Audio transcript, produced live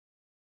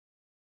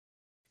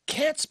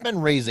cat's been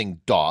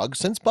raising dogs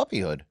since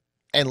puppyhood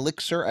and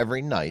licks her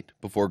every night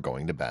before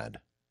going to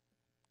bed.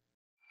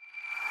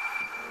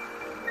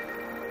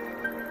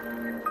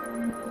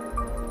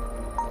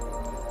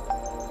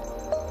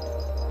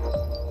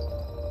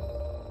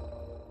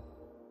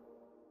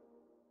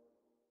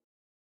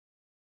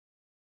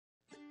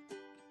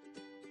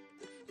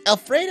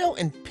 Alfredo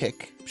and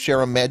Pic share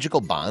a magical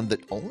bond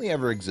that only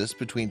ever exists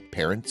between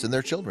parents and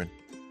their children.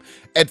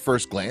 At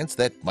first glance,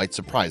 that might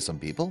surprise some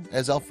people,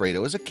 as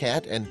Alfredo is a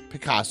cat and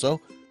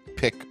Picasso,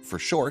 Pic for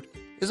short,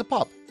 is a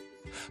pup.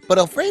 But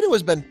Alfredo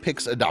has been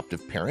Pic's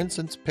adoptive parent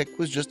since Pic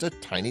was just a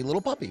tiny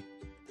little puppy.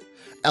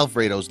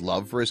 Alfredo's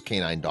love for his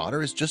canine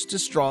daughter is just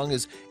as strong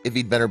as if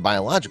he'd been her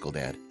biological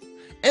dad,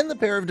 and the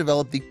pair have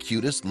developed the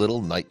cutest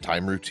little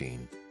nighttime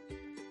routine.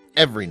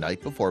 Every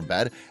night before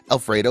bed,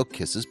 Alfredo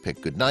kisses Pic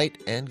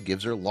goodnight and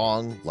gives her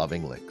long,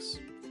 loving licks.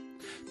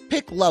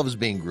 Pic loves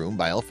being groomed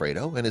by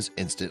Alfredo and is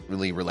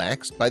instantly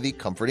relaxed by the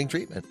comforting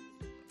treatment.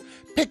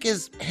 Pic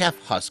is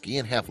half husky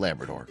and half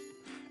Labrador,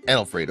 and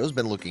Alfredo's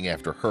been looking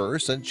after her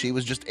since she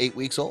was just 8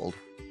 weeks old.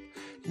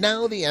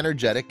 Now the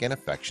energetic and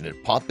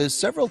affectionate pup is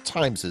several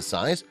times his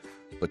size,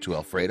 but to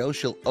Alfredo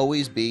she'll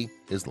always be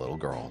his little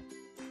girl.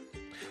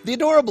 The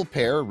adorable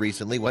pair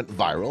recently went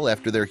viral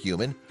after their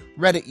human,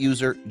 Reddit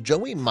user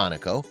Joey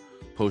Monaco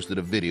posted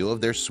a video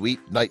of their sweet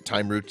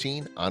nighttime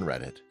routine on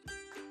Reddit.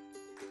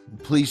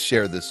 Please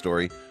share this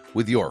story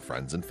with your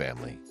friends and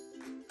family.